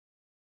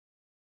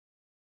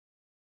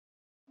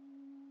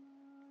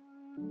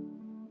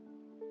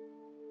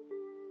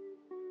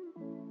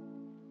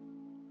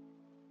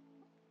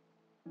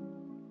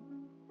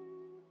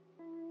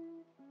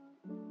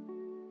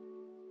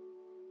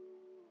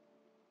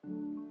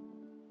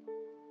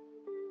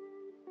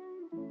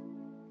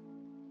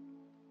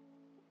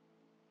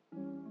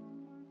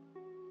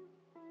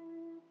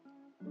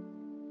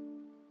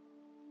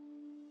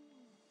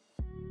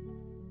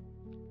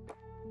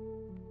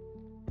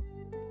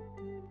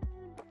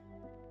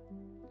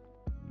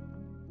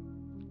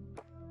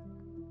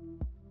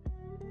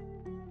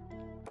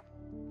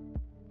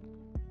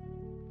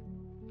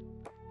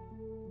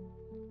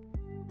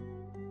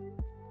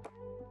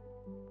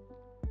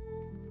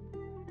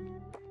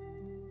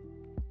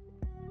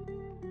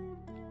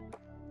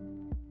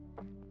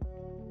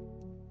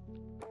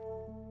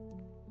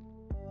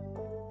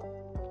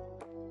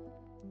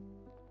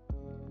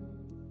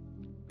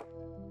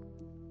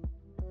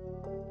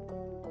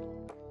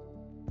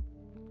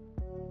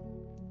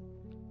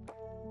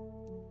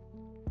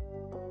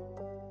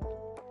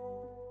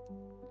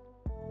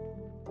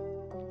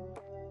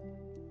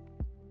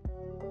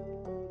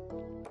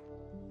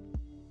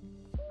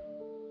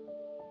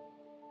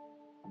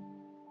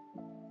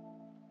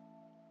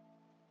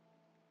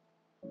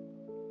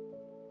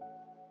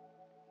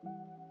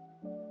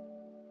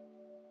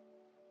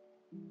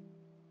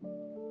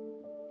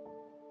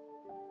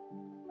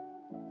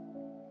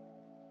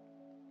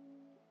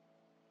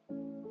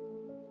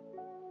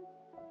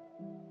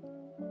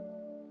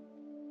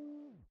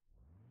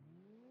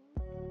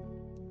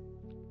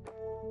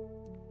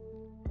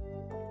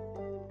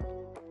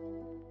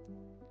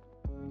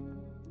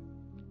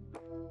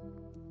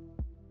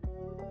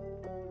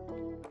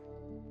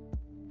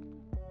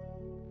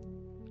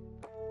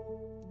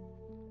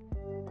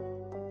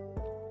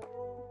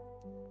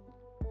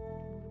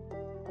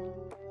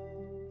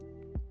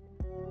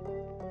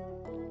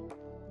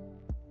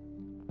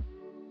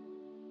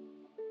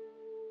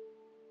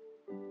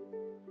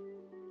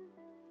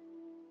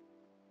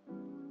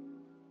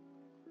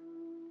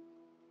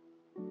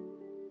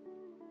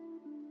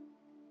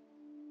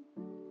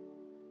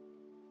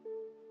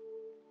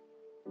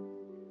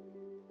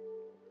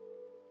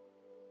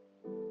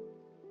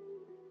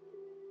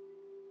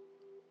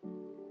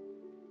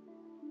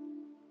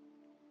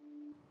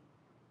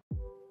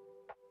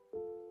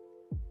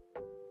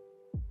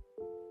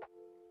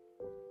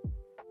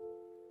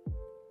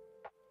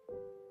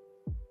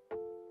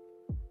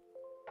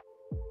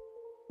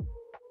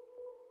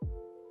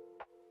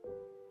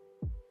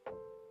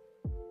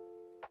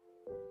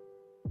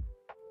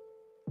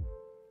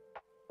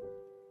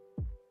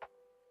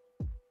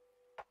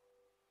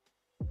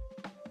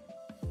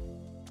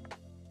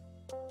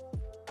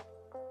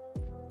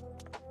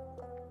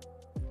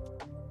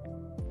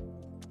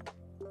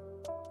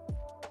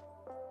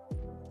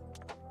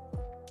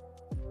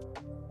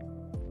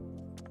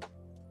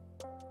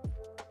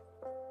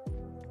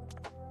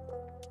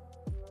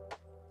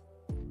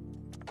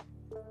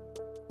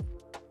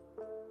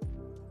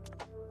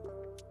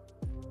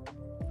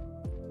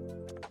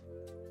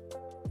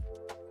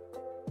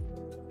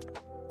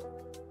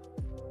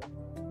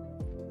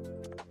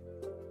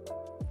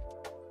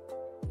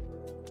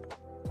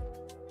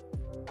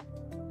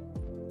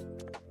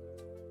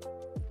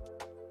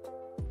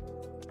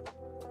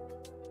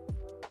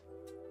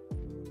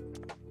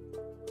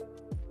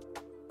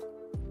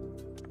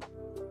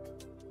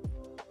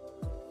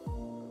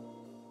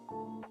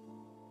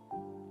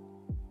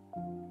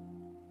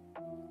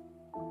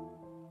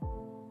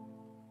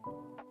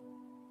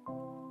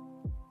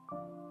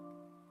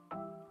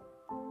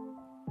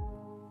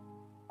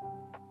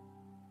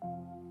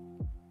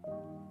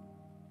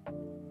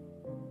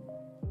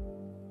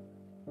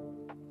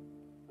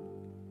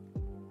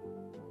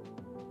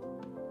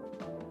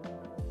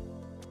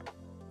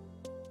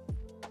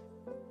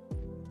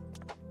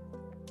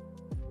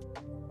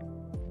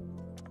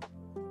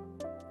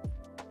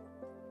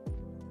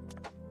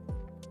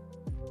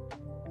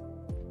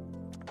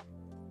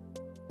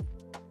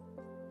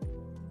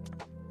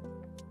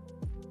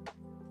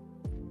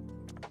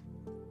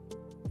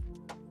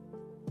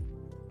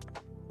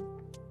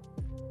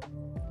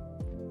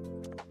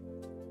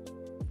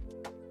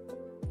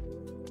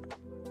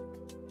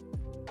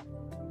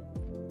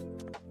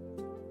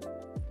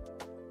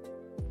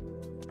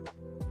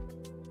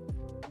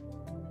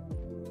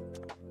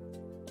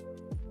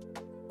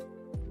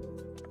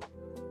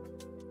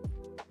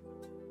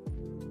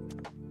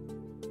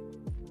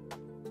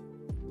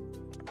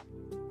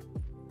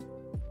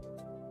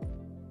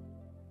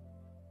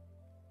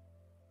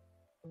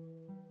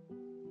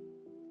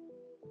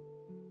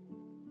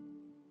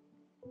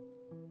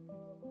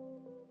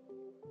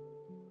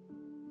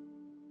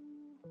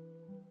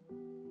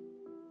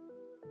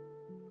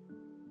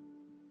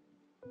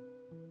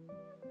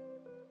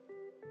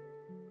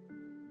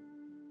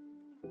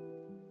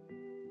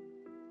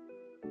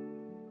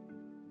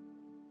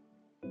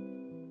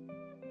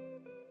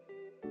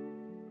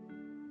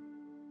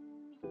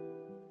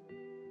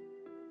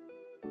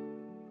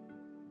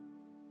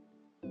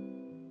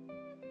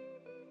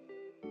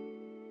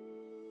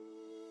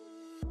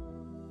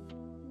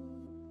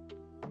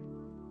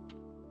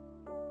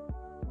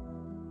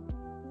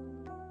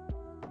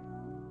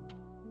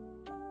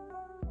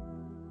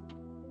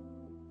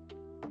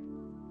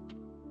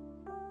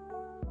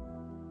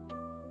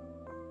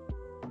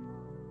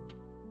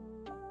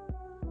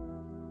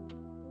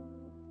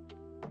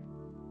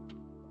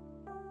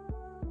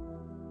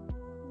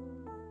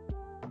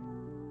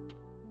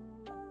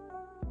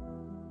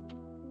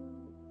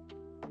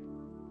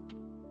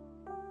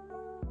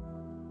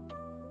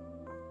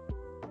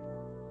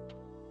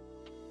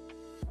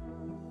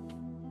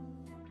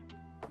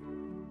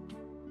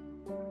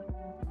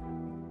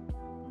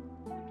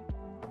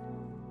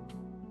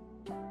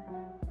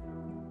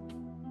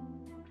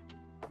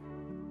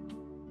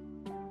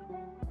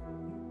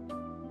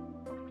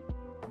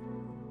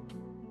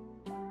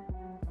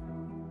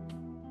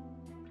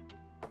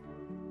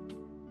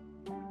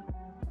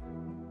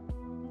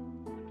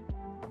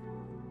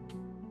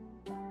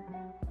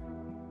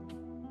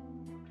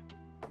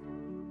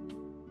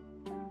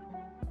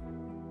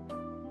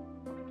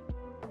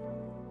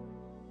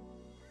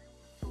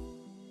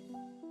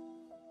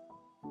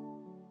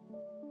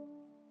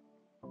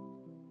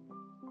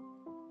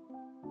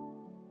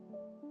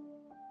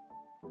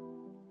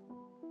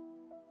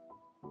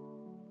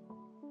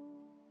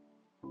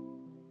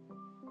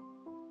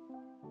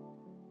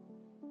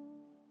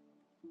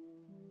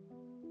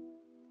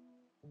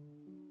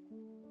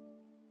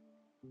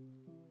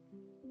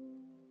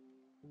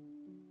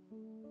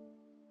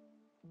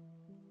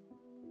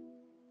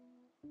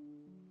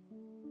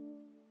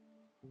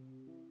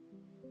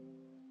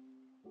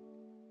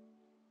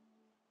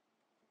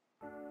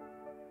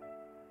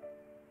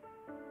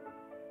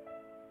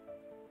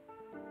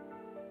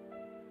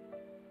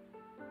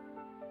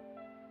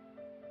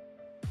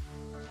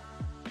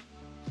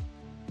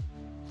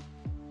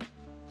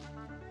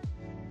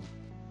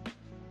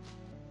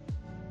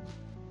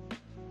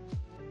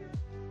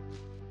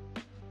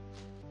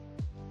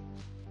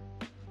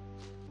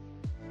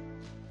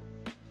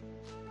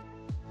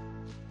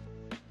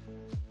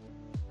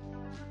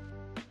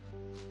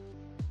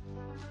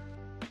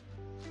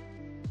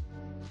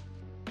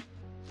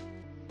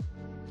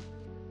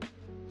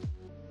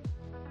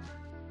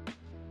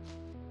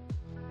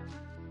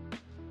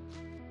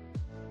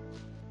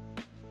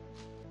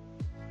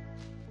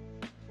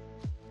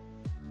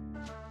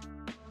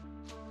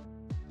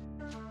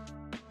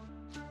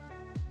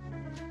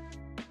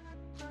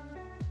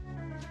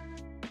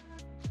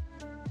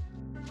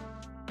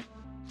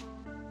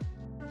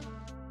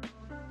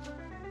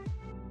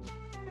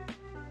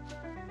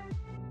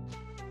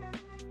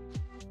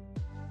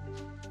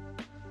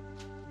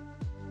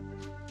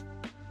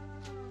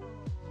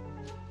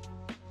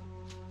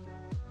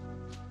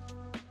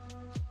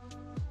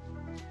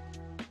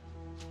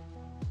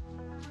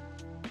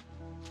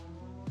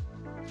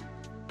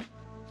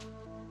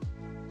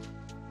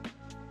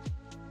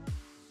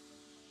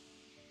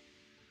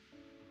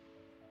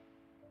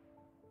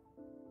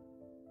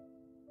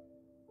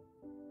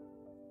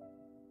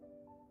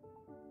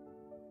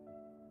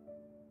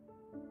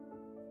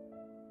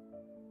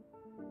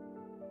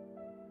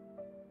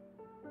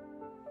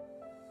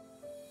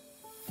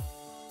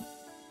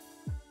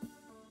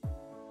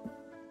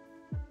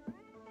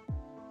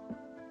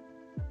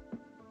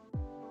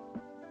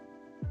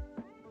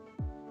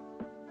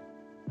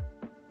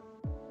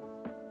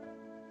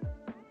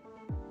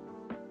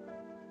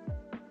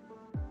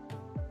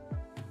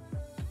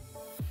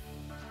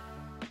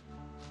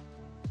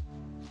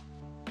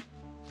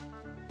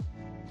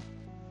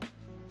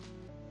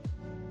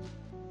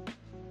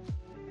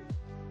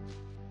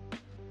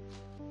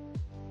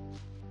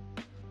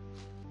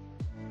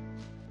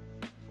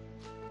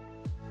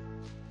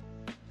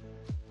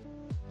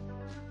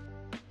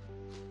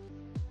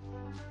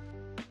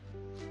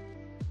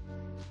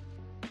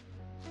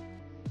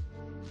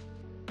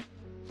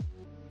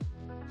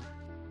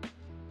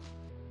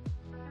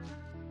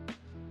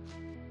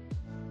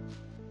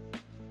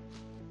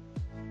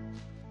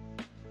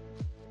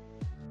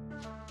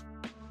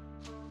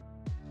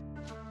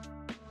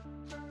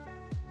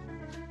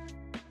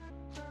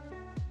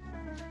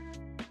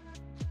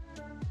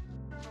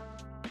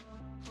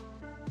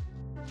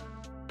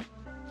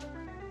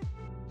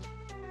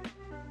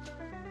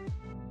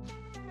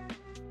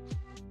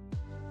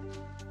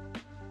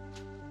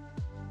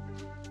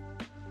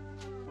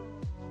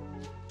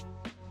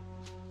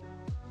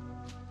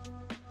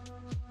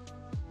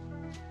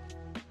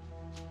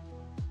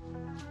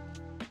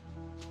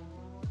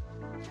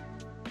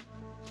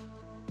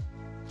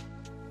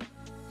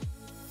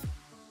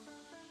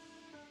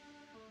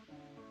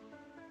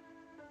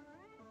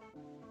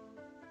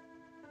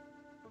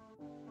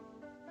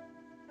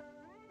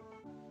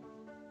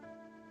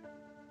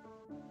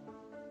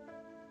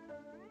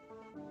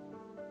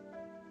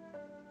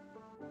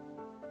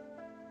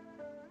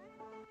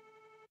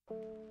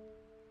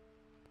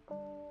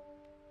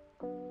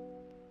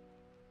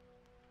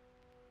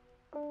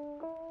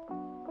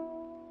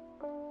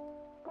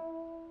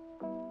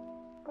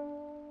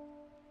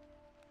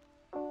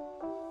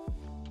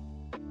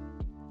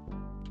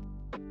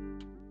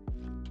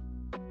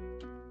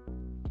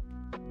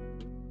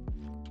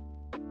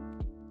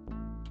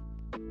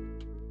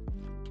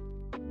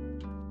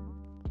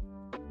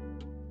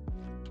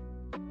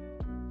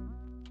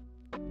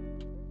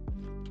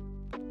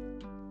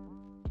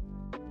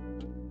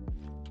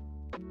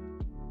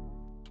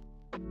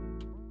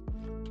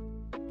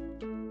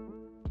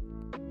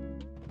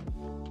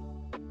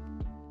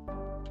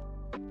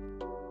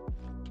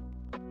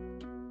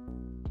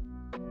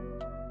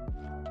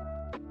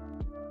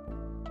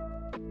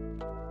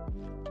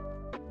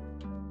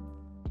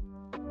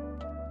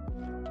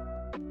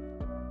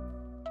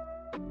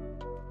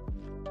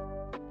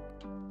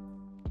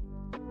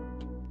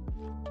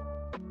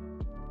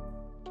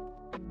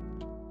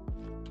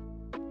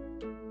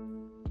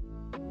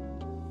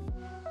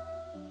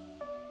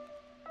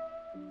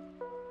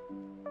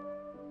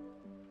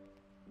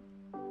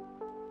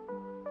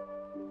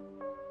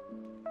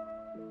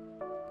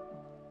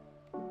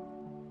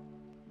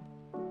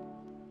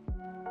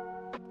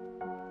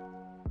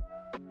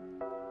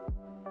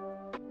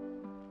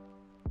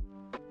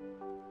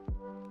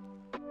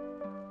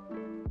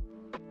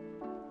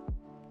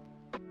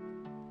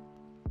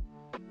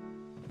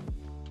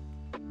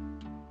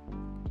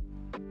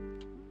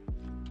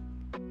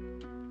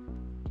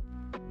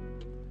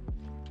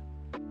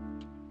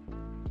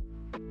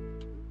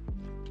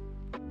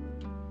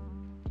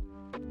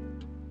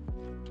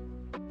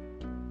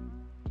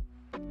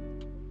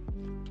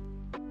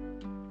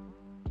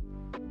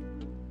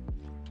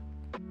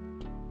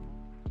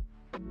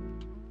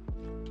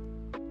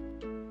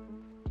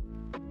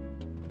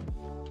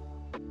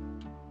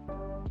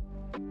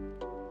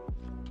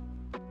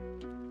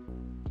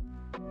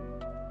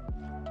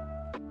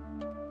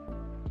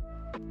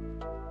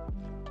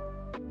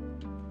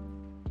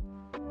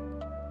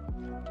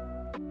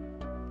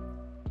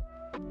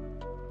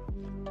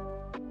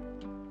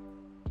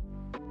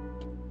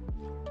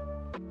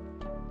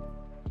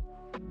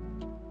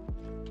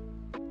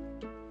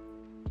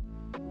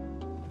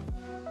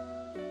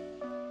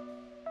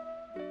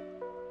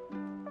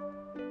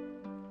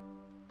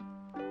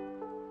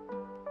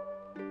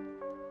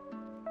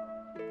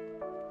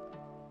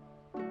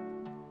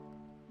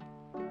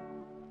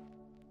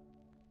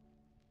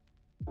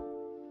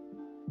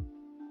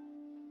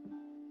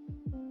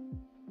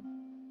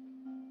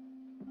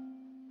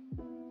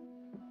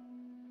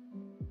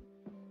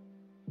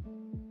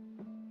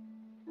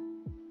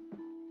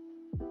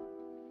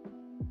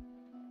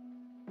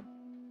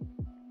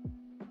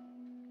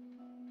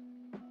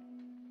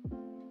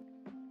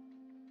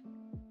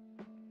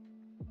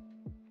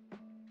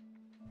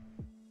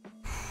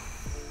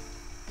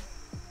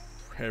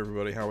Hey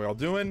everybody, how are we all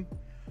doing?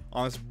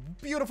 On this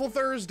beautiful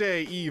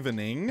Thursday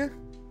evening.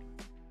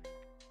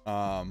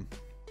 Alright,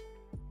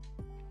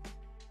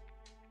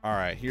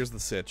 here's the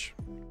sitch.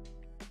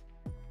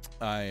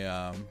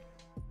 I,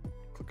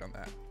 click on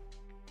that.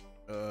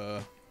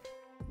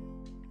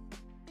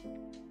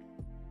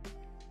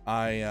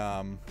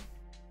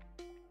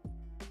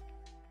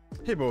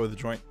 Hey boy with the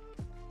joint.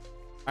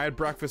 I had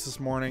breakfast this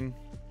morning,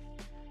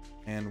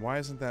 and why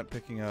isn't that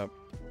picking up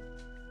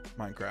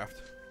Minecraft?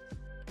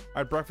 I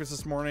had breakfast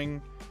this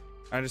morning.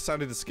 I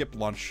decided to skip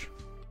lunch.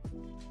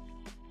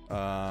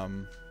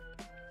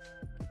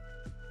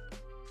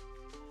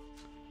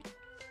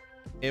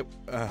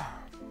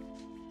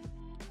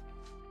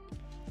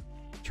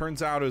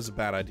 Turns out it was a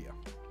bad idea.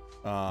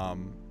 I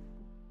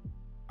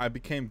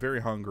became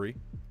very hungry,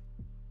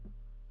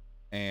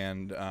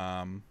 and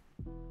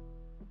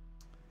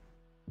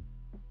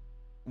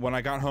when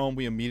I got home,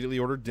 we immediately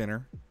ordered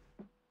dinner,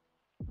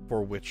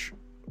 for which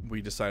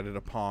we decided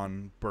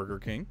upon Burger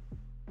King.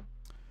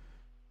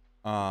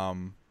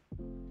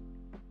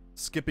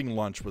 Skipping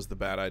lunch was the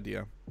bad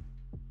idea,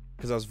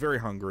 because I was very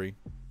hungry.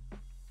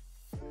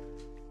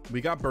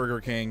 We got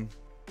Burger King.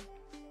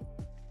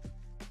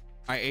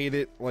 I ate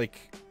it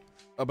like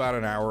about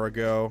an hour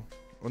ago.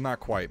 Well, not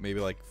quite, maybe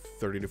like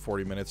 30 to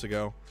 40 minutes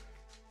ago.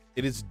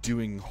 It is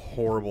doing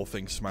horrible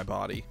things to my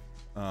body.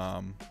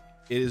 It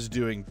is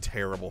doing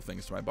terrible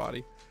things to my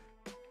body.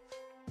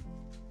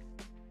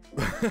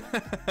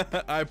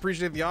 I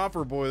appreciate the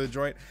offer, boy the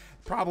joint.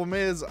 Problem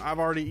is, I've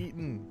already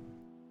eaten.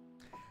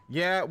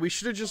 Yeah, we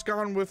should have just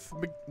gone with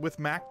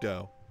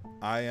McDo.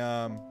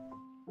 I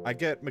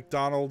get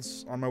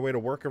McDonald's on my way to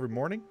work every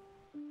morning.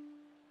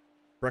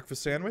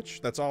 Breakfast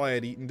sandwich. That's all I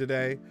had eaten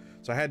today.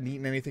 So I hadn't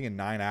eaten anything in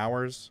 9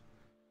 hours.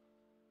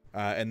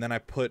 And then I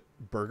put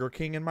Burger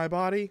King in my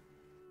body.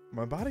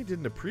 My body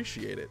didn't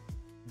appreciate it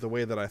the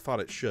way that I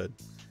thought it should.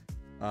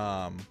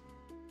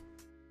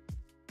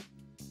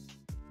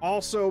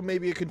 Also,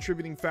 maybe a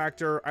contributing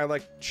factor, I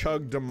like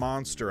chugged a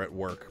Monster at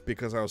work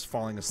because I was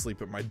falling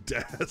asleep at my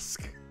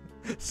desk.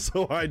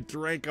 So I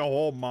drank a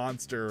whole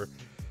Monster.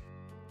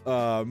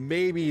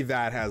 Maybe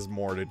that has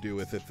more to do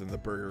with it than the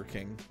Burger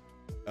King.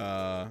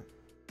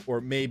 Or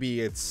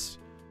maybe it's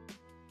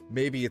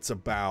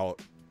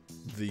about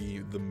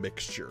the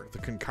mixture, the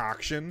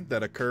concoction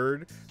that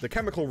occurred, the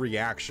chemical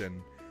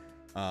reaction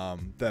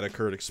that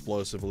occurred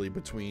explosively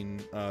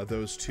between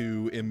those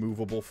two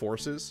immovable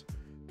forces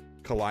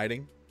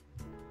colliding.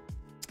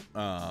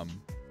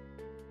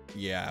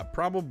 Yeah,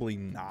 probably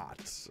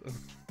not.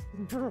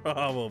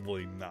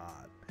 Probably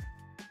not.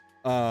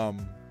 I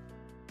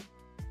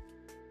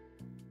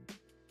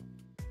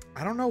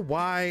don't know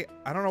why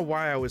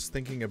I was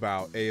thinking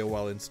about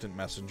AOL Instant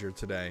Messenger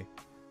today.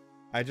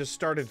 I just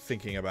started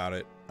thinking about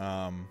it.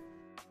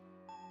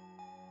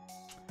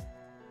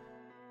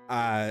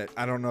 I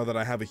don't know that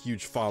I have a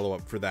huge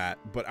follow-up for that,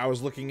 but I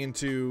was looking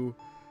into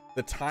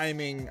the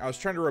timing. I was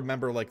trying to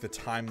remember like the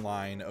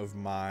timeline of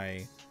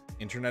my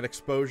internet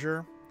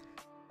exposure.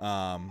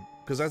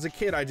 Because as a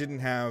kid, I didn't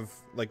have,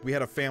 like, we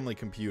had a family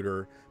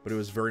computer, but it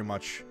was very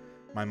much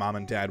my mom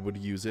and dad would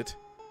use it.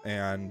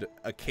 And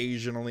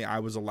occasionally I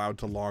was allowed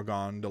to log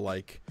on to,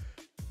 like,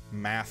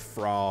 Math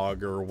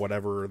Frog or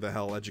whatever the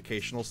hell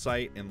educational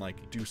site and,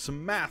 like, do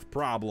some math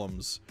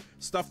problems.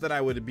 Stuff that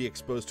I would be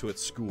exposed to at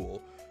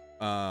school.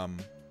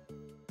 What's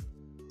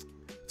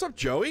up,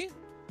 Joey? You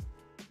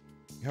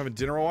having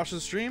dinner while watching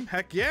the stream?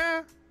 Heck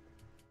yeah!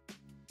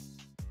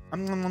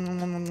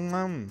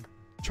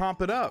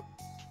 Chomp it up.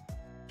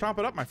 Chomp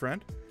it up, my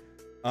friend.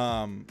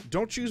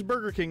 Don't choose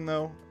Burger King,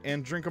 though,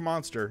 and drink a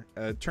Monster.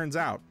 It turns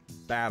out,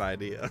 bad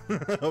idea.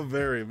 A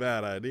very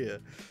bad idea.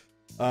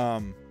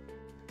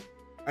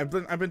 I've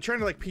been trying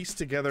to, like, piece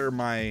together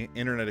my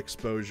internet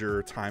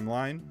exposure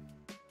timeline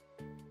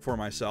for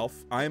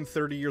myself. I am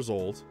 30 years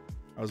old.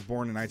 I was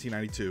born in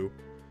 1992.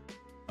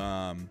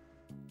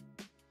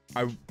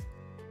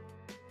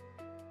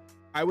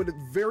 I would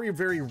very,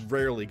 very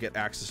rarely get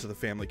access to the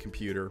family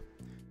computer.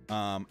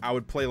 I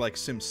would play, like,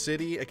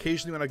 SimCity.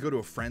 Occasionally when I go to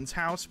a friend's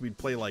house, we'd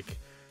play, like,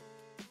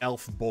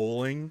 Elf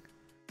Bowling.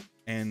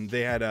 And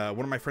they had, one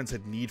of my friends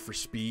had Need for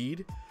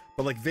Speed.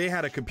 But, like, they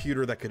had a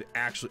computer that could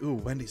actually... Ooh,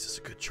 Wendy's is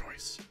a good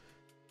choice.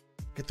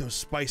 Get those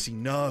spicy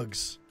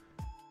nugs.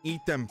 Eat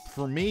them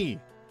for me.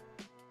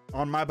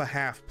 On my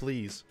behalf,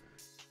 please.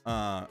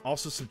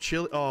 Also some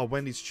chili. Oh,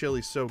 Wendy's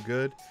chili's so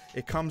good.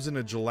 It comes in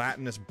a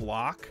gelatinous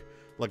block.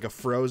 Like a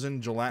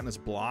frozen gelatinous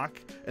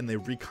block. And they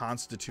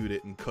reconstitute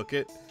it and cook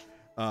it.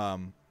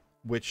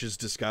 Which is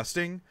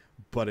disgusting,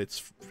 but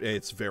it's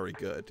very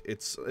good.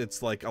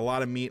 It's like a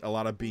lot of meat, a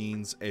lot of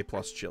beans, A+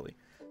 chili.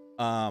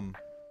 Oh,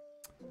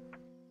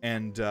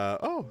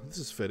 this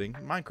is fitting.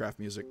 Minecraft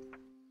music.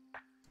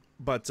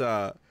 But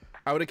I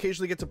would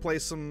occasionally get to play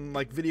some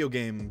like video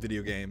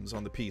games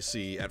on the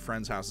PC at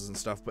friends' houses and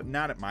stuff, but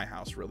not at my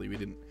house really. We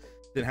didn't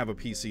have a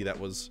PC that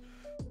was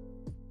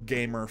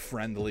gamer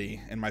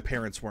friendly, and my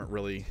parents weren't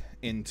really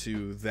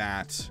into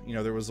that. You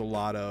know, there was a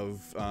lot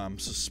of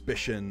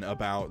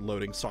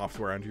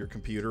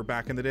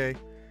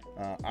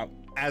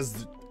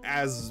as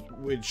as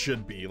it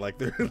should be. Like,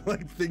 there,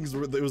 like, things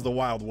were, it was the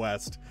Wild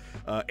West.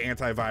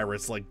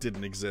 Antivirus, like,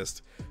 didn't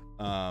exist.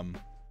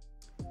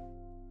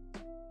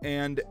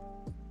 And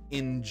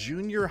in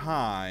junior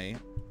high,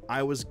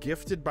 I was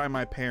gifted by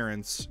my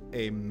parents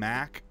a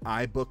Mac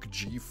iBook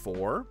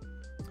G4.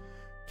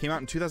 Came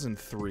out in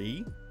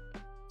 2003.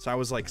 So I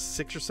was like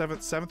 6th or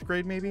 7th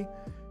grade, maybe.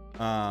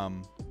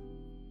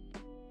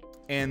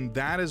 And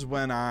that is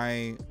when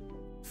I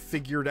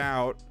figured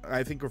out,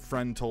 I think a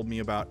friend told me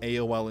about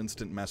AOL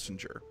Instant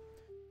Messenger.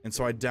 And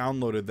so I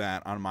downloaded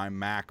that on my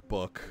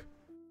MacBook,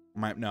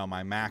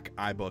 my Mac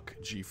iBook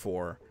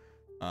G4.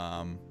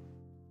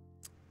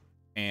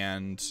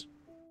 And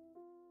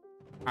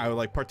I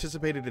like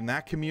participated in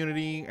that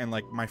community, and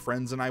like my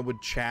friends and I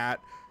would chat.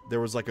 There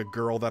was like a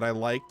girl that I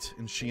liked,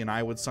 and she and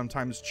I would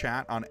sometimes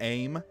chat on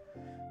AIM.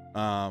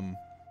 And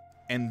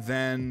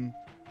then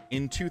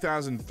in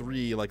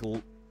 2003, like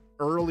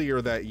earlier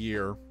in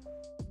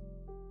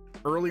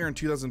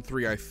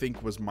 2003, I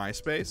think was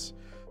MySpace.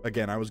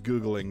 Again, I was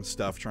Googling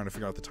stuff, trying to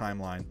figure out the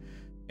timeline.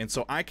 And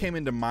so I came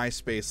into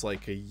MySpace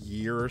like a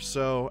year or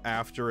so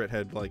after it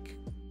had like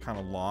kind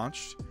of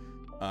launched.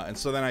 And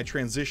so then I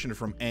transitioned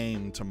from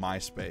AIM to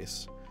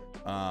MySpace.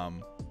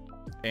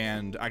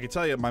 And I can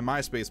tell you, my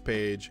MySpace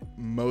page,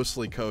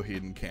 mostly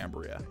Coheed and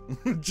Cambria.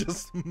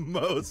 Just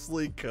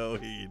mostly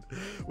Coheed,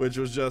 which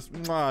was just,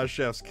 mwah,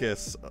 chef's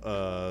kiss.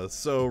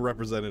 So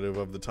representative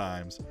of the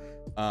times.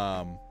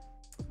 And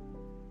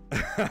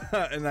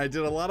I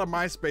did a lot of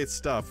MySpace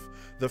stuff.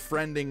 The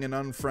friending and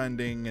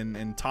unfriending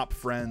and top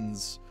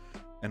friends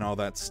and all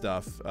that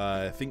stuff.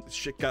 I think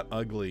shit got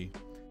ugly.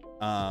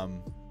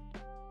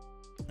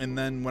 And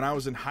then when I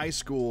was in high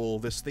school,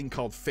 this thing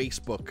called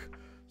Facebook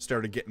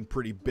started getting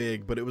pretty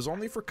big, but it was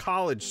only for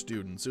college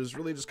students. It was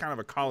really just kind of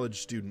a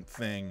college student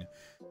thing.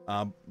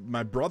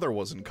 My brother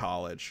was in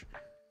college,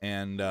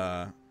 and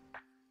I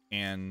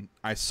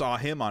saw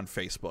him on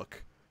Facebook.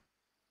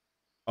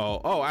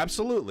 Oh,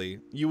 absolutely.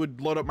 You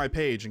would load up my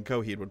page and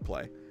Coheed would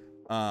play.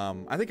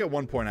 I think at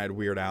one point I had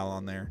Weird Al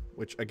on there,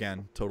 which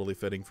again, totally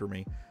fitting for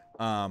me.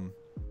 And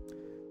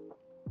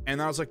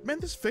I was like, man,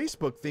 this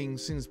Facebook thing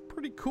seems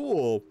pretty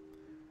cool.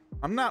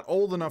 I'm not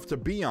old enough to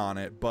be on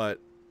it,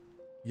 but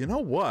you know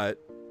what?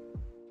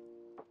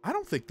 I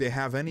don't think they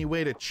have any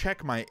way to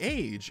check my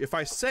age. If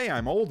I say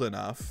I'm old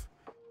enough,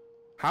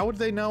 how would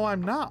they know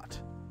I'm not?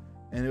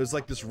 And it was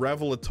like this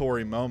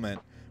revelatory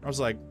moment. I was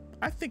like,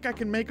 I think I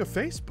can make a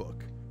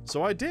Facebook.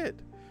 So I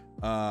did.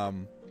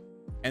 And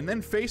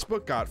then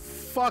Facebook got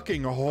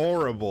fucking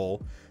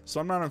horrible. So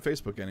I'm not on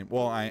Facebook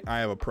anymore. Well, I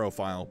have a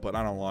profile, but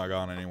I don't log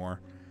on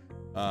anymore.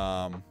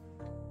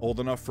 Old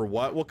enough for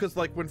what? Well, because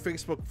like when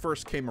Facebook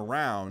first came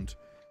around,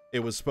 it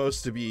was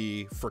supposed to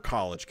be for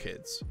college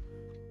kids,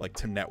 like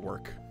to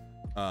network.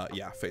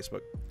 Yeah,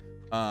 Facebook.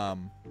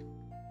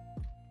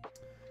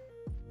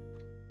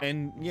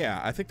 And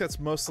yeah, I think that's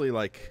mostly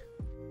like,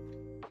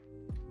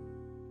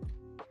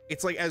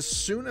 it's like as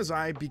soon as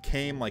I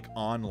became like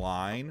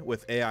online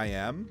with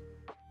AIM,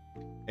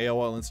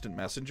 AOL Instant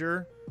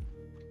Messenger,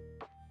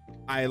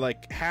 I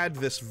like had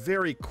this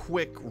very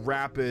quick,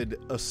 rapid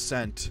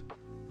ascent,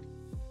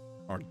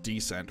 or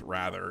descent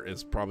rather,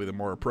 is probably the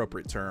more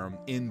appropriate term,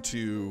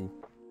 into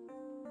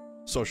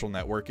social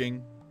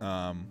networking,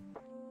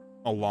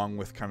 along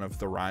with kind of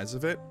the rise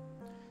of it.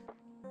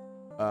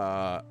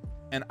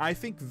 And I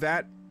think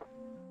that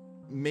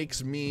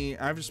makes me,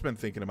 I've just been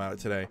thinking about it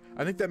today,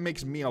 I think that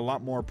makes me a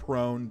lot more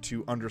prone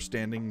to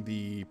understanding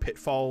the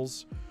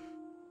pitfalls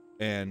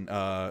and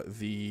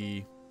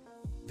the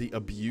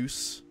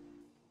abuse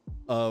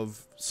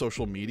of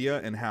social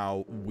media and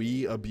how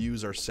we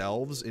abuse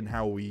ourselves in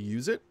how we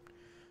use it.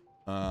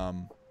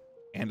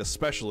 And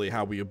especially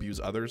how we abuse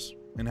others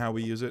and how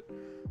we use it.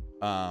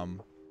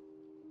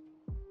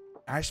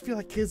 I just feel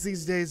like kids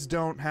these days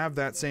don't have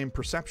that same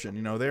perception.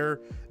 You know, they're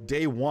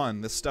day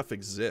one, this stuff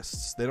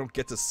exists. They don't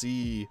get to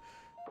see,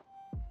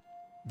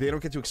 they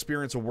don't get to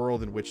experience a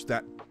world in which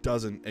that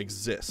doesn't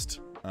exist.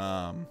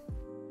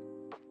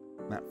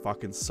 That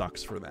fucking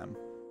sucks for them.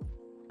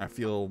 I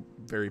feel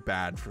very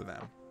bad for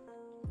them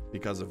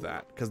because of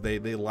that. Because they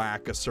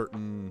lack a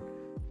certain,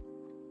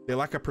 they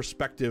lack a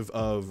perspective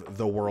of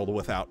the world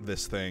without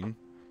this thing.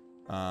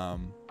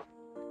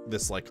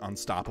 This like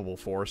unstoppable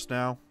force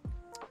now.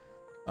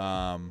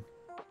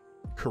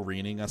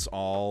 Careening us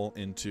all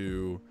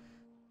into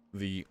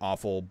the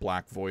awful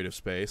black void of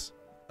space.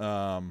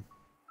 That's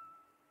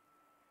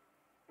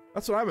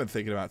what I've been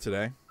thinking about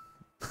today.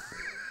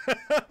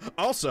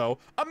 Also,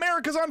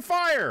 America's on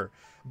fire!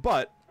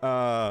 But,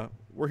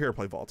 we're here to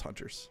play Vault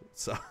Hunters.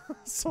 So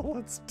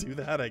let's do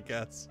that, I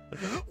guess.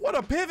 What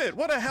a pivot!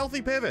 What a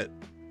healthy pivot!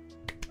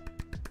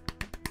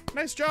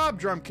 Nice job,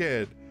 Drum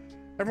Kid!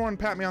 Everyone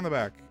pat me on the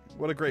back.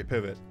 What a great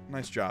pivot.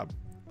 Nice job.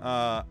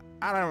 You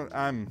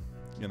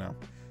know.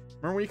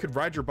 Remember when you could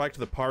ride your bike to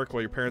the park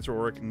while your parents were at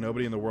work and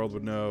nobody in the world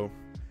would know?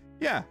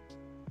 Yeah.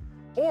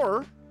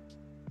 Or,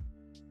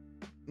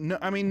 no,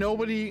 I mean,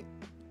 nobody,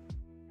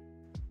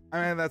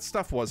 I mean, that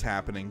stuff was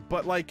happening,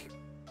 but like,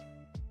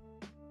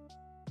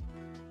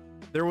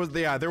 There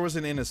was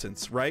an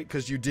innocence, right?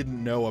 Because you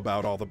didn't know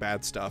about all the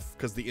bad stuff,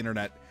 because the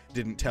internet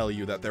didn't tell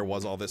you that there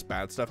was all this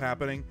bad stuff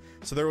happening.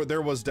 So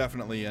there was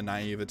definitely a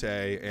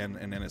naivete and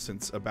an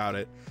innocence about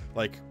it.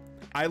 Like,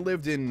 I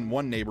lived in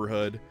one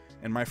neighborhood,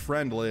 and my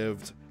friend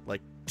lived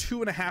like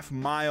 2.5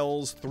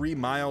 miles, 3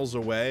 miles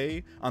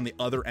away on the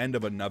other end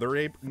of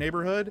another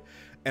neighborhood,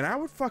 and I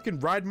would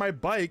fucking ride my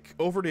bike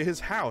over to his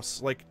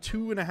house, like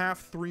 2.5,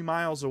 3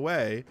 miles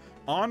away,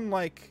 on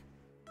like,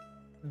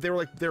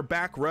 they're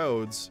back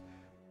roads,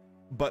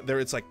 but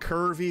it's like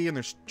curvy and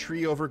there's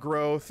tree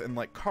overgrowth and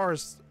like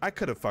cars. I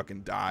could have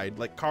fucking died.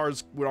 Like,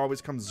 cars would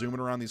always come zooming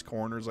around these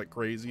corners like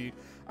crazy.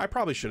 I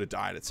probably should have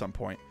died at some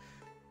point.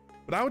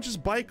 But I would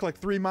just bike like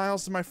 3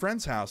 miles to my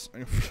friend's house.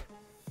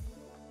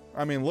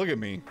 I mean, look at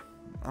me.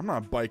 I'm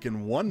not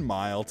biking 1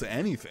 mile to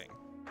anything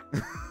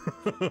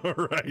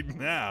right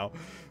now.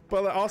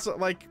 But also,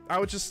 like, I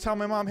would just tell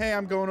my mom, hey,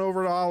 I'm going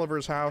over to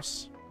Oliver's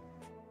house.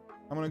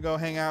 I'm gonna go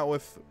hang out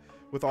with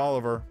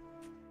Oliver.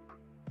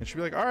 And she'd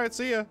be like, all right,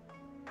 see ya.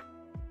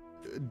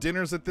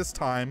 Dinner's at this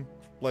time.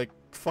 Like,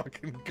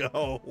 fucking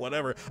go,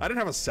 whatever. I didn't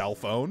have a cell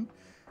phone.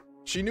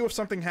 She knew if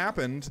something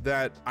happened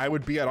that I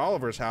would be at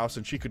Oliver's house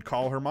and she could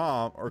call her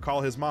mom or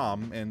call his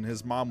mom, and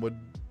his mom would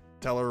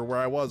tell her where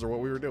I was or what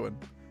we were doing.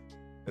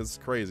 It's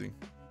crazy.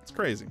 It's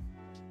crazy.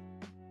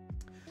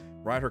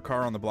 Ride her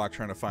car on the block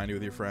trying to find you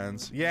with your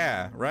friends.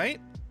 Yeah, right?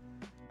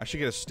 I should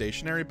get a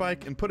stationary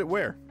bike and put it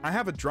where? I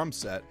have a drum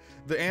set.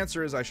 The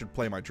answer is I should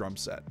play my drum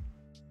set.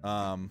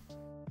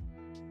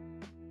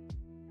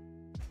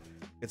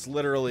 It's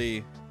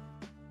literally,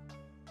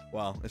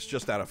 well, it's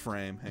just out of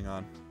frame. Hang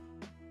on.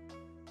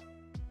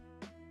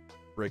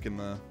 Breaking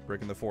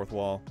the fourth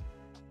wall.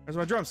 There's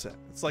my drum set.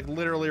 It's like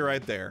literally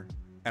right there,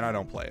 and I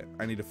don't play it.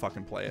 I need to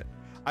fucking play it.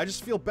 I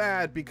just feel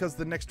bad because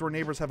the next door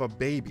neighbors have a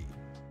baby.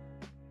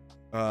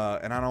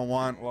 And I don't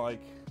want,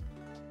 like,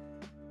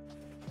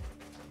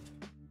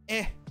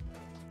 I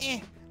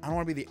don't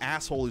want to be the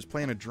asshole who's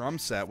playing a drum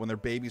set when their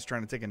baby's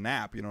trying to take a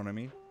nap, you know what I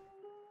mean?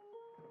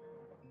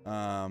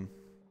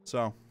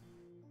 So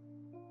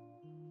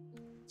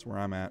that's where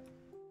I'm at.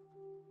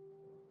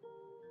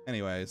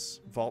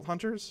 Anyways, Vault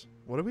Hunters?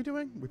 What are we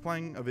doing? We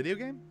playing a video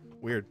game?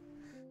 Weird.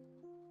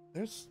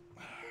 This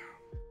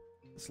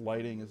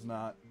lighting is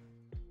not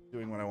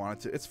doing what I want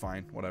it to. It's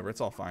fine. Whatever.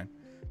 It's all fine.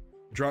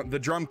 The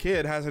drum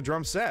kid has a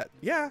drum set.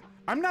 Yeah,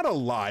 I'm not a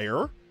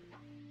liar.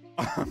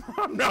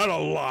 I'm not a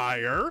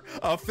liar.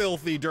 A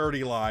filthy,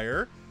 dirty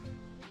liar.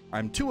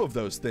 I'm two of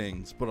those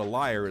things, but a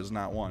liar is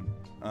not one.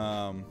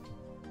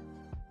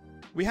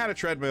 We had a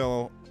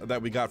treadmill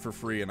that we got for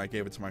free, and I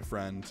gave it to my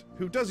friend,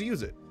 who does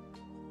use it.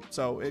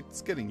 So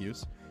it's getting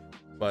used.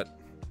 But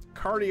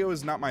cardio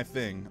is not my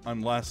thing,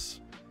 unless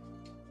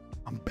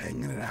I'm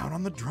banging it out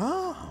on the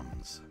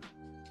drums.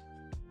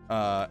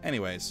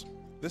 Anyways,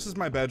 this is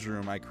my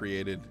bedroom I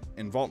created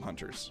in Vault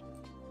Hunters.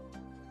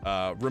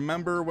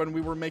 Remember when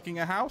we were making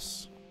a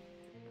house?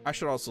 I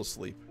should also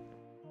sleep.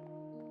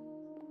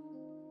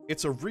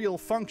 It's a real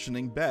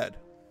functioning bed.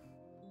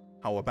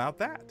 How about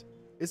that?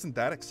 Isn't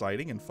that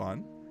exciting and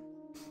fun?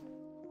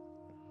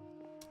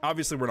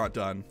 Obviously, we're not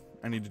done.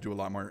 I need to do a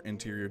lot more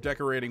interior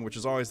decorating, which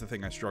is always the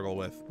thing I struggle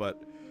with,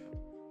 but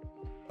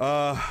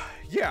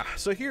yeah,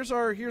 so here's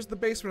the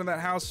basement of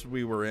that house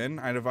we were in.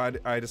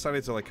 I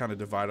decided to like kind of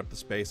divide up the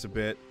space a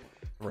bit.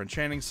 Our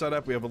enchanting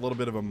setup, we have a little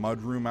bit of a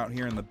mud room out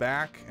here in the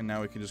back, and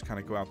now we can just kind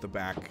of go out the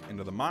back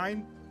into the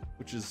mine,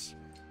 which is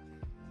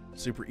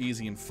super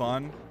easy and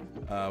fun.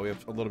 We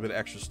have a little bit of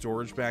extra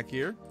storage back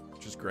here,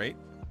 which is great.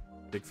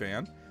 Big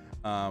fan.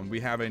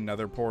 We have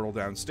another portal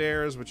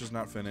downstairs, which is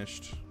not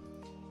finished.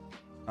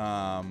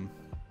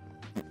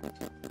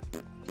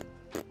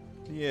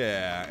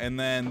 Yeah, and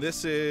then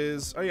this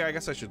is, oh yeah, I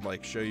guess I should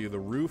like show you the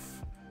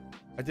roof.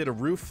 I did a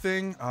roof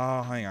thing.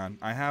 Oh, hang on.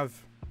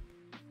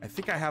 I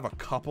think I have a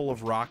couple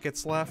of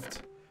rockets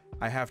left.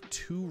 I have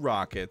 2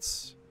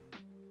 rockets.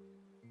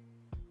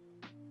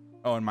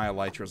 Oh, and my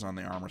elytra's on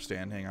the armor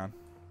stand. Hang on.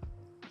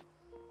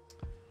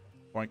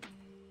 Boink.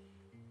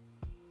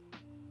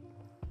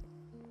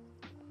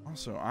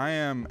 Also, I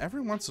am,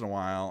 every once in a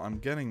while, I'm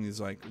getting these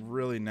like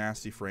really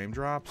nasty frame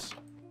drops.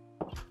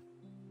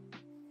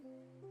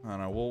 I don't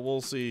know.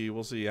 We'll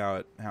see how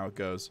it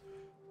goes.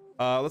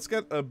 Let's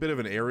get a bit of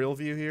an aerial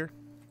view here.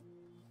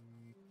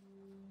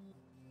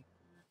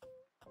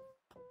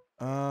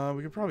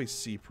 We can probably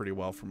see pretty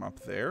well from up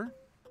there.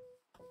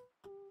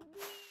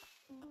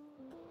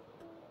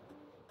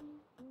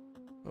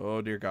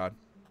 Oh dear God.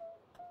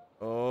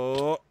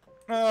 Oh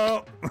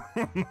no,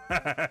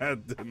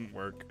 that didn't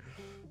work.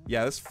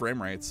 Yeah, this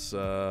frame rate's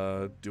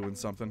doing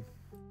something.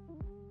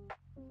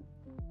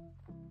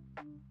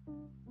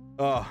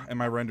 Oh, and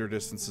my render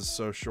distance is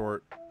so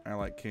short. I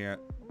like can't.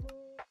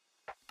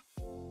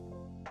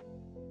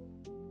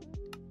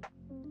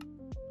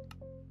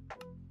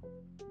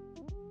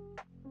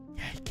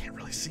 Yeah, you can't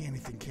really see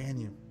anything, can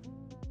you?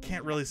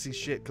 Can't really see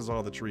shit because of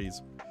all the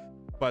trees.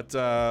 But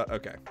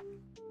okay.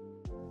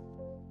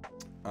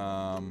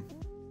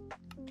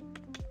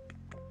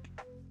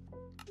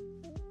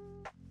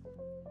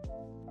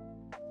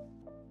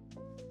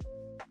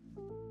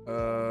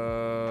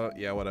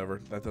 Yeah,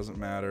 whatever. That doesn't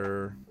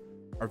matter.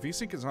 Our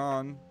VSync is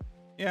on.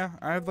 Yeah,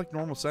 I have like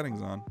normal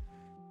settings on.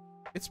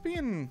 It's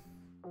being...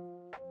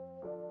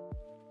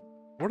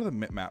 What are the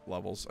map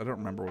levels? I don't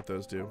remember what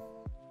those do.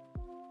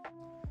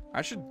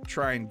 I should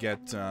try and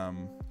get, oh,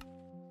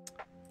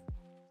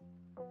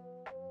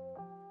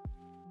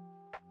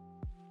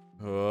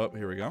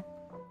 here we go.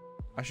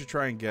 I should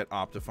try and get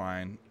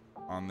Optifine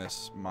on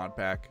this mod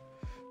pack.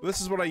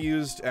 This is what I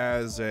used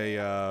as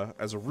a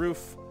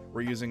roof.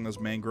 We're using those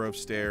mangrove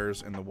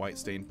stairs and the white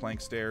stained plank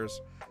stairs.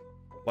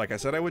 Like I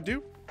said I would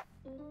do.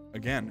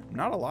 Again,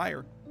 not a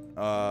liar.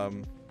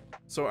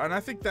 So, and I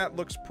think that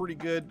looks pretty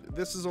good.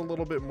 This is a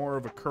little bit more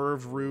of a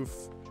curved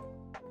roof.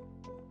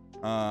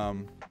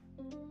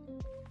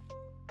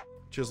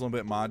 Chisel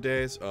bit mod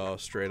days. Oh,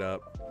 straight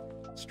up.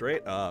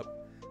 Straight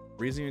up.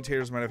 Reason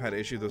imitators might have had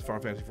issues with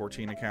Final Fantasy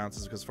 14 accounts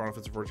is because Final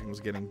Fantasy 14 was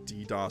getting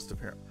DDoSed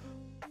apparently.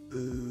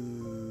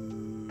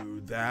 Ooh,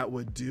 that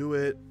would do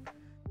it.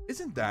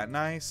 Isn't that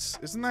nice?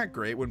 Isn't that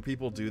great when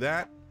people do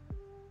that?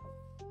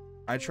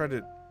 I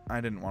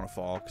didn't want to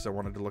fall because I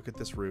wanted to look at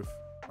this roof.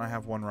 I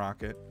have one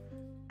rocket.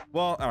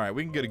 Well, alright,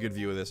 we can get a good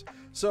view of this.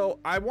 So,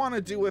 I want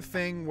to do a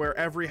thing where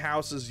every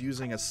house is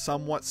using a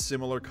somewhat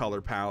similar color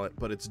palette,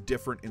 but it's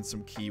different in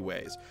some key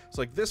ways.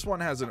 So, like, this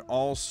one has an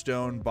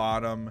all-stone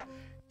bottom.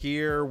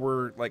 Here,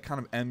 we're, like, kind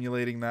of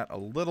emulating that a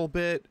little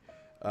bit.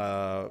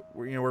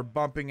 We're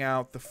bumping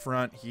out the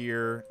front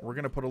here. We're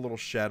going to put a little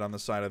shed on the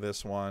side of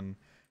this one.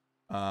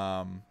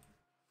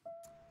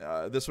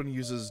 This one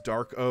uses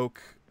dark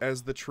oak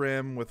as the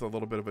trim with a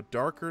little bit of a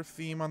darker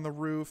theme on the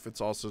roof.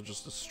 It's also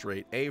just a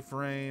straight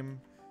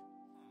A-frame.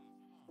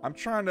 I'm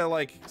trying to,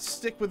 like,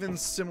 stick within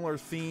similar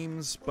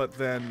themes, but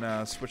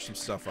then switch some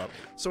stuff up.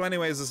 So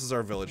anyways, this is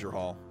our villager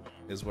hall,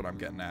 is what I'm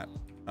getting at.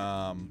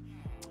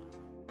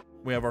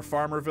 We have our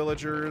farmer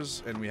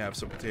villagers, and we have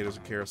some potatoes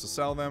and carrots to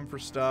sell them for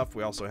stuff.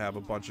 We also have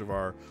a bunch of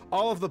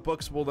all of the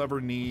books we'll ever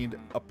need,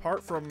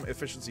 apart from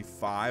Efficiency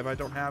 5 I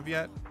don't have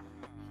yet.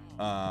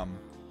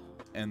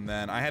 And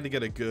then I had to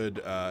get a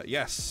good,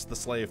 yes, the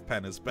slave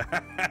pen is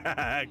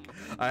back.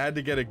 I had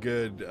to get a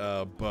good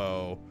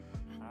bow.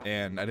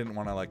 And I didn't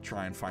want to, like,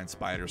 try and find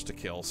spiders to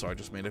kill, so I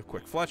just made a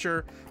quick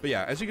Fletcher. But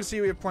yeah, as you can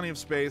see, we have plenty of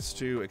space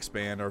to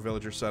expand our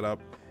villager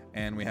setup.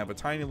 And we have a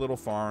tiny little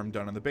farm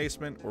down in the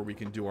basement where we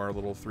can do our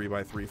little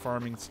 3x3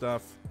 farming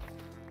stuff,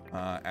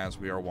 as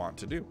we are wont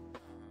to do.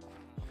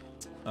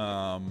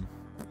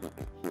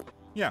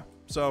 Yeah,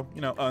 so,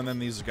 you know, and then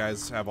these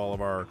guys have all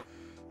of our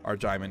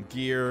diamond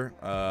gear,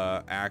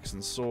 axe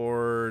and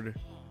sword,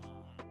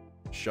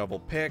 shovel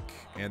pick,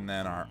 and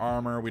then our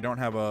armor. We don't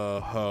have a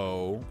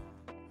hoe,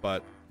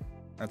 but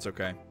that's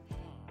okay.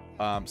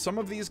 Some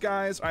of these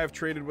guys I have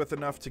traded with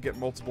enough to get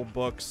multiple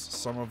books.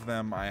 Some of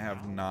them I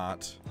have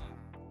not.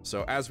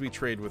 So as we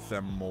trade with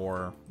them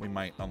more, we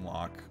might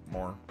unlock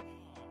more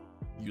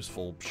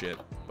useful shit,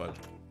 but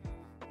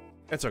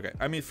it's okay.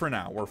 I mean, for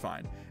now, we're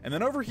fine. And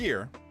then over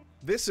here,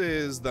 this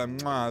is the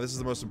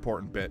most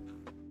important bit.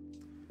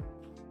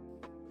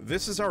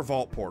 This is our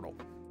vault portal.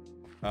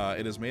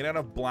 It is made out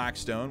of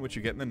blackstone, which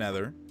you get in the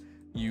nether.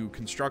 You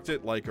construct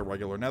it like a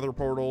regular nether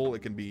portal.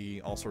 It can be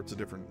all sorts of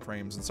different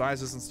frames and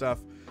sizes and stuff,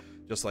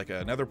 just like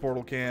a nether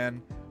portal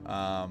can.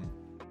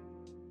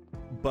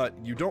 But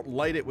you don't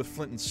light it with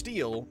flint and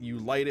steel. You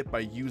light it by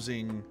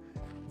using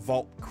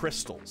vault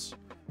crystals.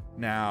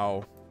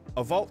 Now,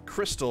 a vault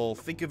crystal,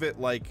 think of it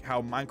like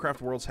how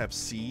Minecraft worlds have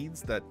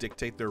seeds that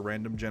dictate their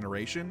random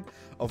generation.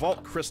 A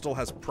vault crystal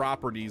has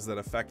properties that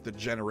affect the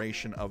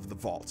generation of the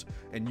vault,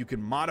 and you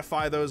can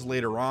modify those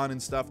later on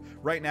and stuff.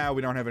 Right now,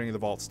 we don't have any of the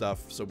vault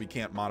stuff, so we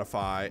can't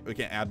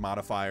add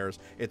modifiers.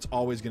 It's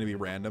always going to be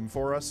random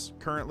for us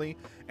currently,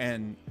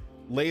 and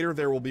later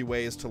there will be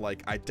ways to,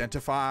 like,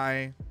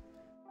 identify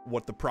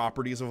what the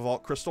properties of a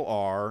vault crystal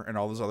are and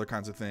all those other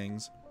kinds of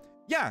things.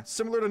 Yeah,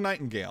 similar to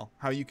Nightingale,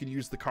 how you can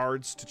use the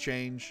cards to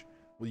change.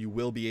 Well, you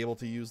will be able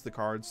to use the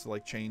cards to,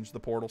 like, change the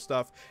portal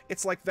stuff.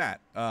 It's like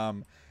that.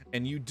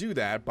 And you do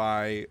that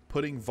by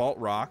putting vault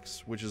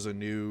rocks, which is a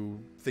new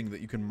thing that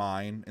you can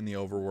mine in the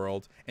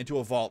overworld, into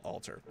a vault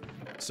altar.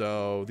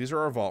 So these are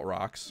our vault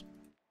rocks.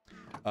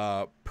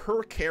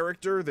 Per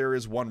character, there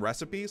is one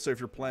recipe. So if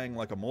you're playing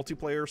like a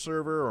multiplayer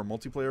server or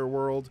multiplayer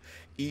world,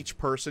 each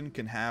person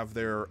can have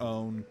their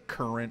own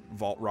current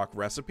vault rock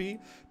recipe,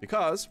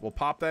 because we'll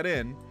pop that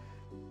in.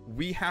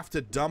 We have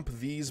to dump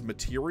these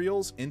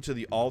materials into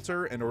the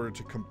altar in order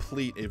to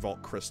complete a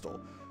vault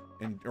crystal,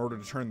 in order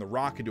to turn the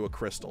rock into a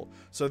crystal.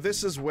 So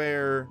this is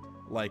where,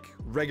 like,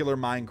 regular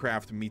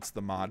Minecraft meets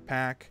the mod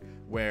pack,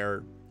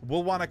 where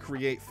we'll want to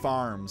create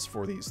farms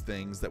for these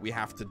things that we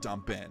have to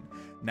dump in.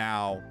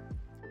 Now,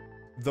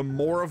 the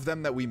more of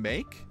them that we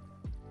make,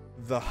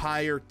 the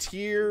higher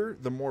tier,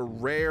 the more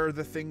rare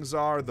the things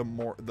are,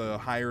 the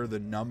higher the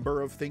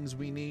number of things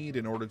we need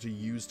in order to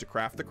use to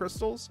craft the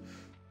crystals.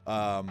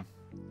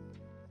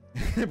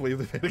 I believe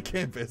the beta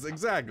campus.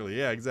 Exactly.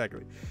 Yeah,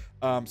 exactly.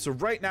 So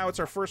right now it's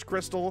our first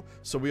crystal,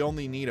 so we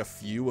only need a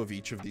few of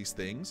each of these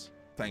things.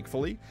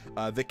 thankfully.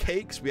 The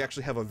cakes, we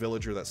actually have a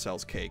villager that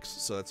sells cakes,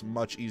 so that's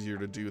much easier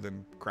to do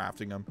than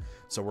crafting them,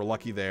 so we're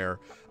lucky there.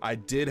 I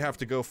did have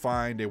to go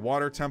find a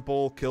water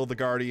temple, kill the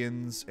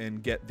guardians,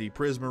 and get the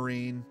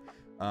prismarine,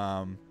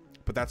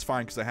 but that's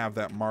fine because I have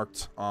that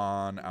marked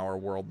on our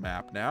world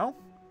map now.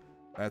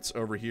 That's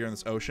over here in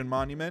this ocean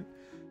monument.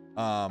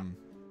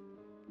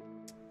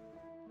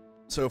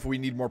 So if we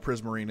need more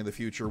prismarine in the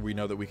future, we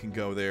know that we can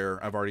go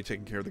there. I've already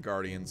taken care of the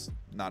guardians.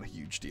 Not a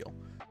huge deal.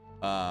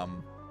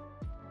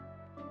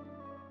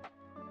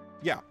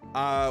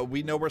 Yeah,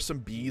 we know where some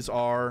bees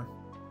are.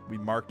 We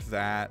marked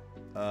that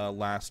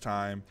last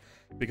time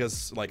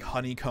because like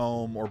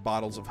honeycomb or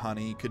bottles of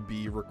honey could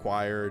be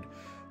required.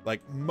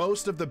 Like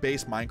most of the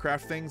base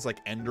Minecraft things like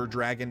ender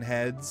dragon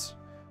heads,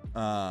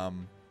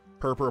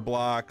 purple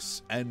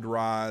blocks, end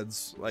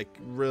rods, like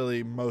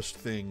really most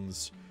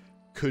things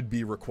could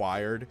be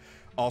required.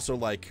 Also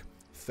like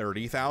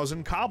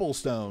 30,000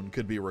 cobblestone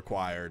could be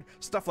required,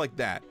 stuff like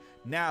that.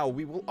 Now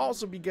we will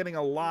also be getting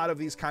a lot of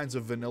these kinds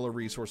of vanilla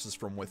resources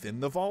from within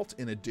the vault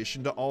in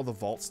addition to all the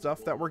vault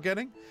stuff that we're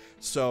getting.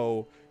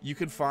 So you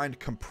can find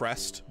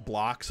compressed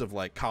blocks of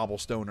like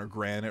cobblestone or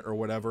granite or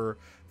whatever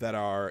that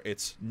are,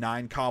 it's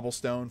 9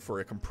 cobblestone for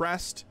a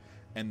compressed,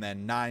 and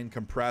then 9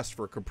 compressed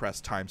for a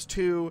compressed times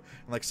 2.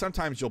 And like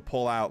sometimes you'll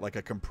pull out like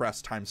a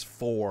compressed times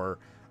 4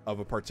 of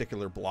a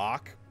particular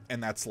block,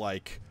 and that's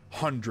like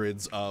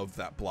hundreds of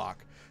that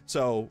block.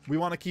 So we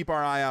want to keep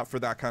our eye out for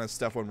that kind of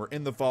stuff when we're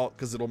in the vault,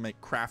 because it'll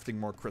make crafting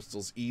more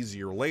crystals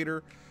easier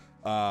later.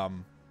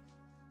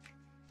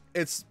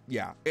 It's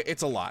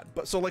a lot.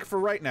 But so like for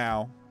right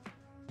now,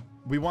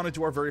 we want to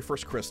do our very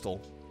first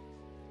crystal.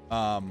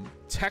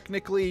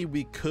 Technically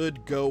we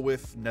could go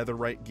with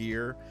netherite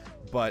gear,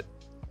 but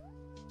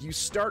you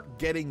start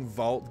getting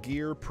vault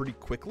gear pretty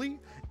quickly,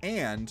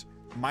 and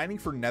mining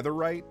for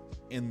netherite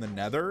in the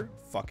nether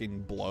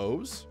fucking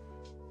blows.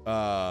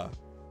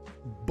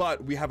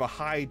 But we have a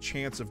high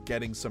chance of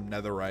getting some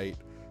netherite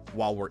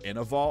while we're in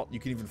a vault. You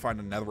can even find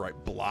a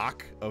netherite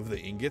block of the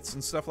ingots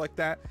and stuff like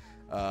that,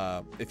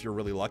 if you're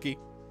really lucky.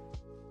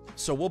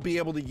 So we'll be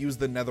able to use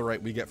the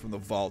netherite we get from the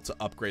vault to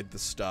upgrade the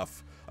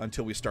stuff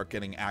until we start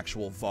getting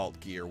actual vault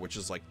gear, which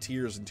is like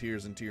tiers and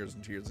tiers and tiers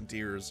and tiers and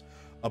tiers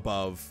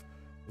above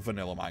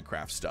vanilla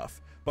Minecraft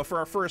stuff. But for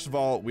our first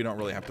vault, we don't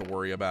really have to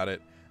worry about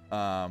it.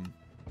 I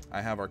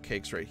have our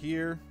cakes right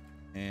here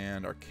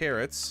and our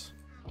carrots.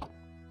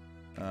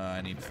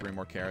 I need 3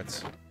 more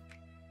carrots.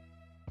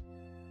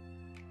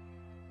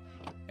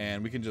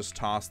 And we can just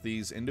toss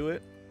these into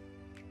it.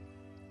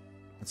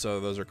 And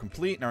so those are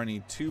complete. Now I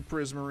need 2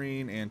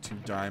 prismarine and 2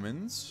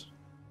 diamonds.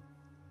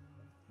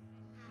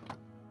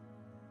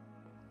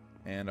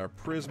 And our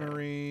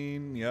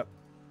prismarine, yep.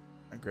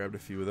 I grabbed a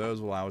few of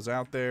those while I was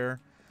out there.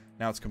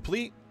 Now it's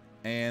complete.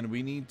 And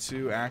we need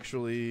to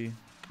actually...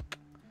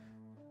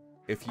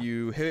 If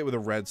you hit it with a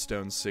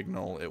redstone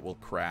signal, it will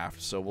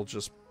craft. So we'll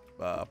just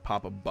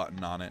pop a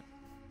button on it.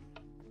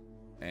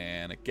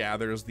 And it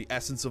gathers the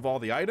essence of all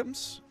the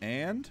items.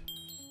 And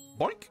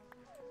boink!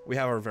 We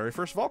have our very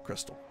first vault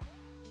crystal.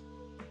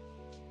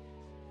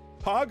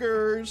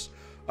 Poggers!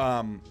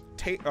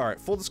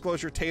 Alright, full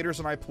disclosure, Taters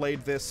and I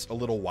played this a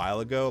little while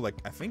ago. Like,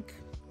 I think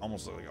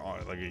almost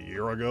like a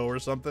year ago or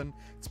something.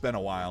 It's been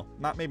a while.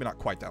 Maybe not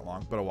quite that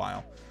long, but a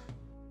while.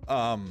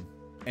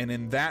 And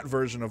in that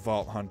version of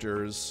Vault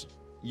Hunters,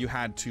 you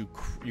had to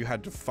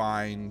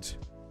find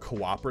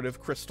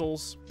cooperative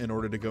crystals in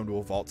order to go into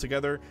a vault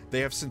together. They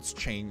have since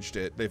changed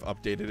it. They've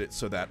updated it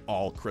so that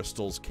all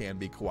crystals can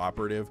be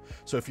cooperative.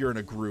 So if you're in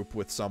a group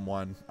with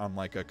someone on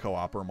like a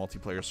co-op or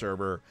multiplayer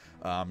server,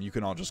 you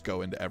can all just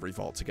go into every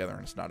vault together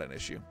and it's not an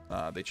issue.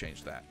 They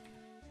changed that.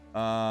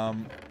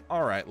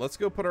 All right, let's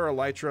go put our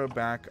elytra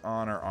back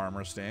on our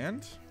armor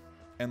stand,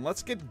 and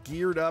let's get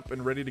geared up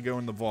and ready to go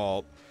in the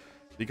vault,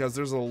 because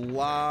there's a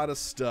lot of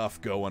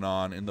stuff going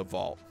on in the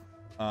vault.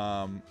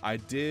 I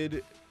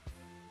did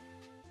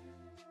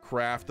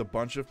craft a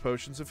bunch of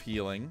potions of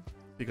healing,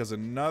 because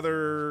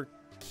another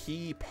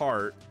key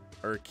part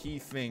or key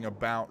thing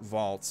about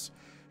vaults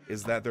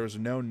is that there's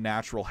no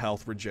natural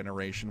health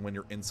regeneration when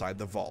you're inside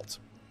the vault.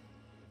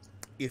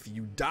 If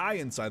you die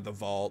inside the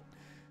vault,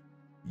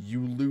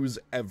 you lose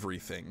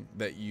everything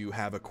that you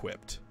have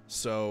equipped.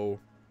 So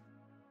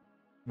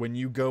when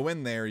you go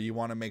in there, you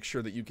want to make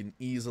sure that you can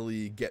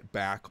easily get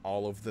back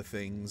all of the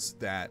things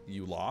that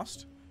you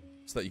lost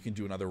so that you can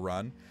do another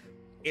run.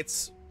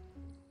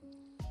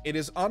 It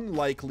is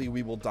unlikely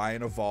we will die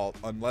in a vault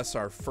unless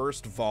our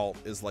first vault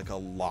is like a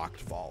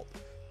locked vault,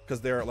 because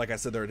there, like I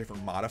said, there are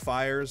different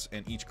modifiers,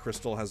 and each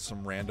crystal has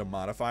some random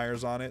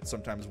modifiers on it.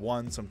 Sometimes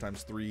 1,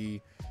 sometimes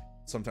 3,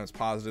 sometimes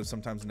positive,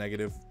 sometimes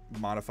negative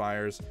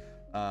modifiers.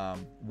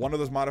 One of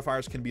those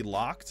modifiers can be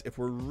locked if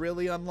we're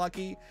really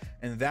unlucky,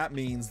 and that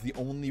means the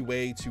only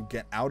way to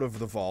get out of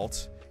the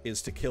vault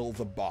is to kill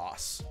the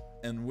boss.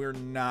 And we're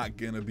not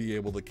gonna be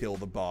able to kill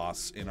the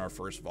boss in our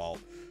first vault.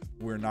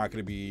 We're not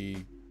gonna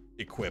be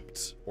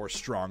equipped or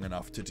strong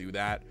enough to do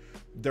that.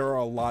 There are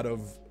a lot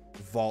of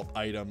vault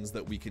items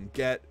that we can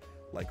get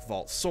like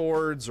vault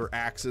swords or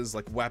axes,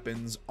 like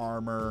weapons,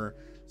 armor,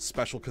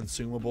 special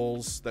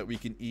consumables that we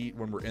can eat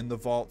when we're in the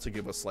vault to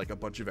give us like a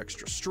bunch of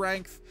extra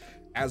strength.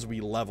 As we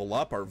level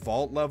up our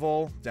vault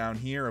level down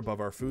here above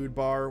our food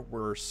bar,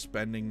 we're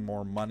spending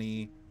more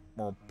money,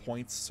 more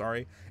points,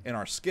 sorry, in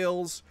our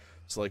skills.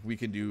 So like we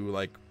can do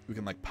like, we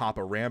can like pop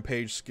a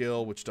rampage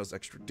skill, which does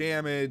extra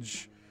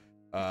damage.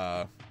 You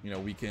know,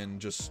 we can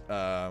just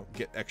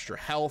get extra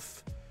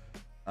health.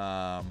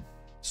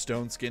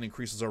 Stone skin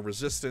increases our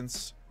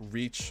resistance.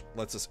 Reach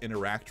lets us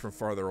interact from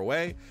farther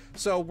away.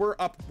 So we're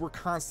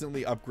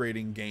constantly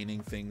upgrading,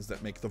 gaining things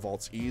that make the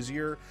vaults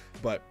easier.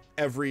 But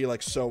every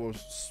like so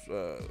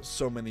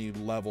many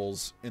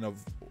levels in a,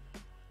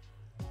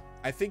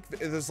 I think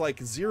there's like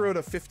 0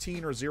 to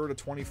 15 or 0 to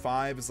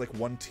 25 is like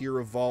one tier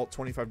of vault.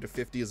 25 to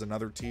 50 is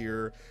another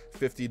tier.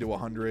 50 to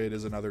 100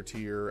 is another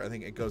tier. I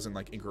think it goes in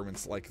like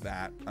increments like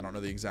that. I don't know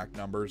the exact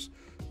numbers,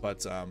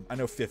 but I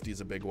know 50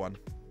 is a big one.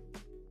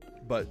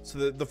 But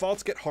so the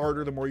vaults get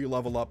harder the more you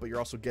level up, but you're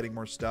also getting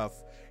more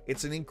stuff.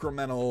 It's an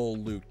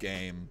incremental loot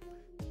game,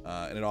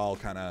 and it all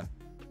kind of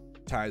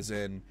ties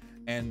in.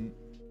 And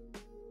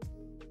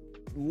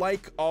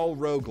like all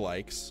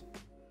roguelikes,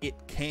 it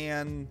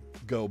can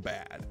go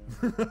bad.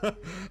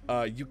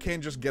 You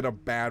can just get a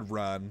bad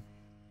run.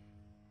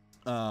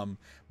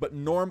 But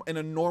in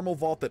a normal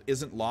vault that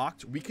isn't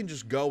locked, we can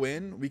just go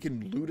in, we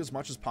can loot as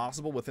much as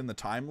possible within the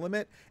time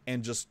limit,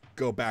 and just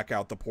go back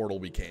out the portal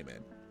we came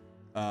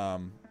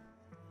in.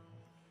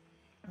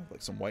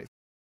 Like some white